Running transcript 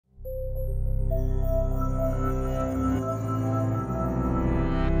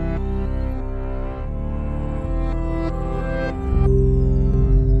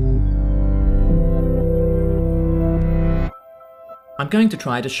going to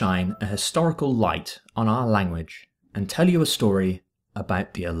try to shine a historical light on our language and tell you a story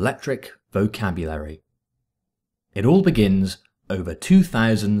about the electric vocabulary. It all begins over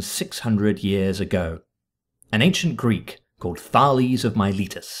 2,600 years ago. An ancient Greek called Thales of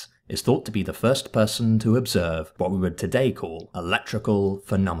Miletus is thought to be the first person to observe what we would today call electrical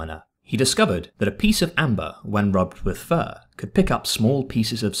phenomena. He discovered that a piece of amber, when rubbed with fur, could pick up small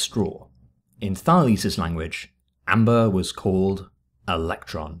pieces of straw. In Thales' language, amber was called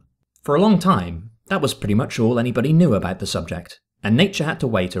electron. For a long time, that was pretty much all anybody knew about the subject, and nature had to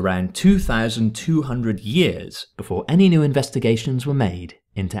wait around 2,200 years before any new investigations were made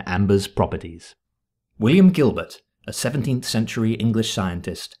into amber's properties. William Gilbert, a 17th century English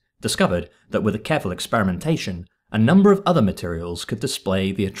scientist, discovered that with a careful experimentation, a number of other materials could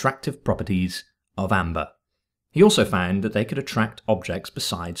display the attractive properties of amber. He also found that they could attract objects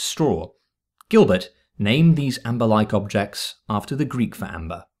besides straw. Gilbert named these amber-like objects after the Greek for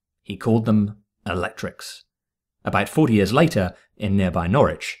amber. He called them electrics. About 40 years later, in nearby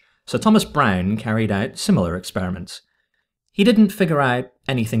Norwich, Sir Thomas Browne carried out similar experiments. He didn't figure out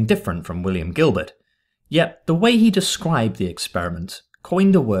anything different from William Gilbert, yet the way he described the experiment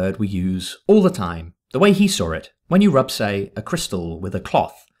coined a word we use all the time. The way he saw it, when you rub, say, a crystal with a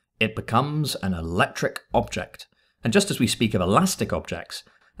cloth, it becomes an electric object. And just as we speak of elastic objects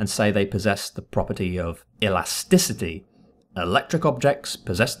and say they possess the property of elasticity, electric objects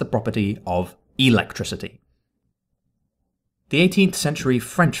possess the property of electricity. The 18th century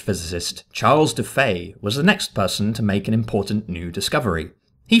French physicist Charles Dufay was the next person to make an important new discovery.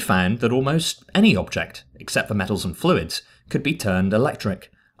 He found that almost any object, except for metals and fluids, could be turned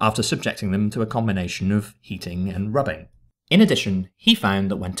electric after subjecting them to a combination of heating and rubbing. In addition, he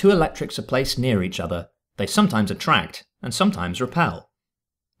found that when two electrics are placed near each other, they sometimes attract and sometimes repel.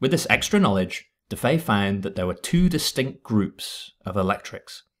 With this extra knowledge, Dufay found that there were two distinct groups of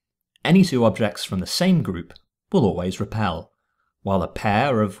electrics. Any two objects from the same group will always repel, while a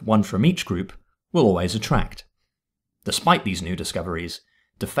pair of one from each group will always attract. Despite these new discoveries,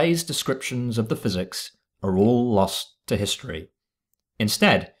 Dufay's descriptions of the physics are all lost to history.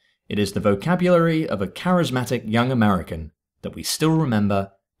 Instead, it is the vocabulary of a charismatic young American that we still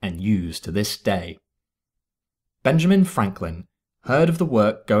remember and use to this day. Benjamin Franklin heard of the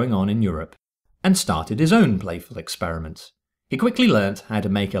work going on in Europe and started his own playful experiments. He quickly learnt how to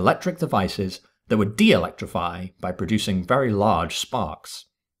make electric devices that would de-electrify by producing very large sparks.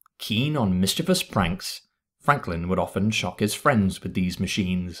 Keen on mischievous pranks, Franklin would often shock his friends with these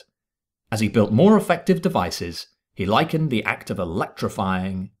machines. As he built more effective devices, he likened the act of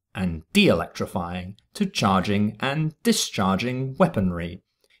electrifying and de-electrifying to charging and discharging weaponry.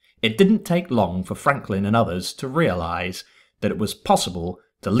 It didn't take long for Franklin and others to realize that it was possible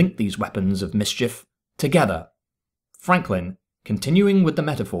to link these weapons of mischief together. Franklin, continuing with the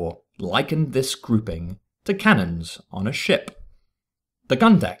metaphor, likened this grouping to cannons on a ship. The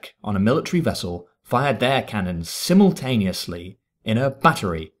gun deck on a military vessel fired their cannons simultaneously in a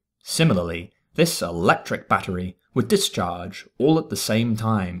battery. Similarly, this electric battery would discharge all at the same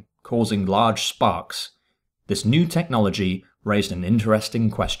time, causing large sparks. This new technology raised an interesting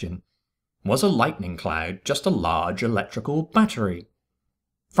question. Was a lightning cloud just a large electrical battery?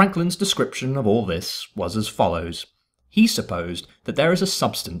 Franklin's description of all this was as follows. He supposed that there is a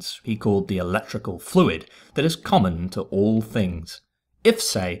substance he called the electrical fluid that is common to all things. If,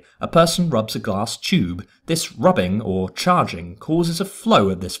 say, a person rubs a glass tube, this rubbing or charging causes a flow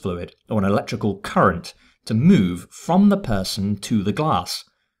of this fluid, or an electrical current, to move from the person to the glass.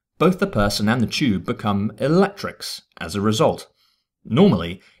 Both the person and the tube become electrics as a result.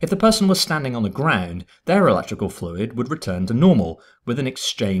 Normally, if the person was standing on the ground, their electrical fluid would return to normal, with an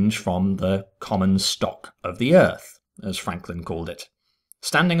exchange from the common stock of the earth, as Franklin called it.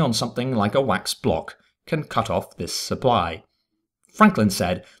 Standing on something like a wax block can cut off this supply. Franklin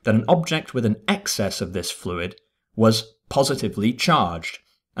said that an object with an excess of this fluid was positively charged,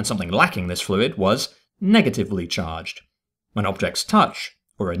 and something lacking this fluid was negatively charged. When objects touch,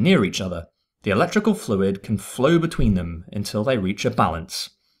 or are near each other, the electrical fluid can flow between them until they reach a balance.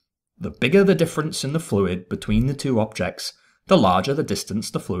 The bigger the difference in the fluid between the two objects, the larger the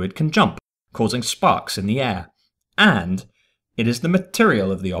distance the fluid can jump, causing sparks in the air. And it is the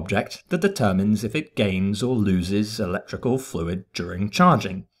material of the object that determines if it gains or loses electrical fluid during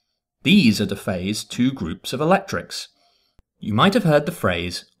charging. These are Dufay's two groups of electrics. You might have heard the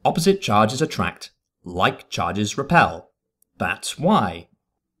phrase, opposite charges attract, like charges repel. That's why.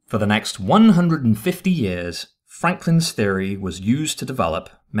 For the next 150 years, Franklin's theory was used to develop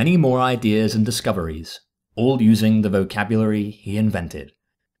many more ideas and discoveries, all using the vocabulary he invented.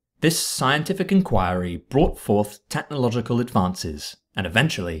 This scientific inquiry brought forth technological advances and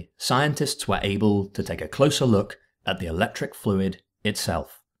eventually scientists were able to take a closer look at the electric fluid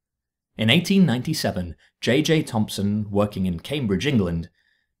itself. In 1897, J.J. Thomson, working in Cambridge, England,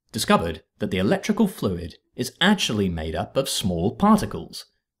 discovered that the electrical fluid is actually made up of small particles,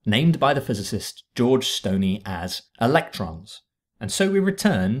 named by the physicist George Stoney as electrons. And so we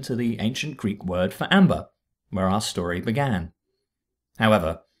return to the ancient Greek word for amber, where our story began.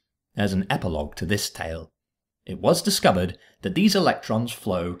 However, there's an epilogue to this tale. It was discovered that these electrons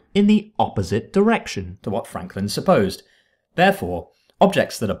flow in the opposite direction to what Franklin supposed. Therefore,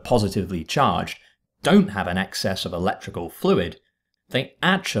 objects that are positively charged don't have an excess of electrical fluid. They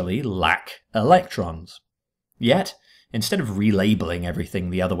actually lack electrons. Yet, instead of relabeling everything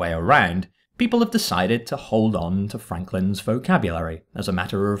the other way around, people have decided to hold on to Franklin's vocabulary as a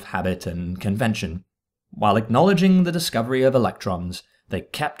matter of habit and convention. While acknowledging the discovery of electrons, they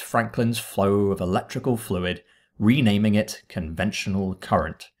kept Franklin's flow of electrical fluid, renaming it conventional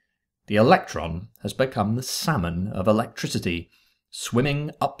current. The electron has become the salmon of electricity,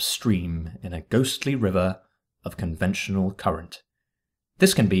 swimming upstream in a ghostly river of conventional current.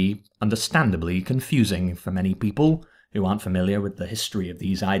 This can be understandably confusing for many people who aren't familiar with the history of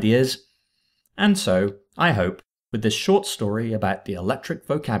these ideas. And so, I hope, with this short story about the electric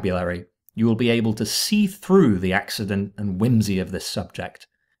vocabulary, you will be able to see through the accident and whimsy of this subject,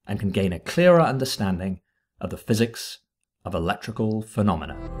 and can gain a clearer understanding of the physics of electrical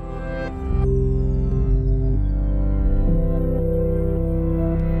phenomena.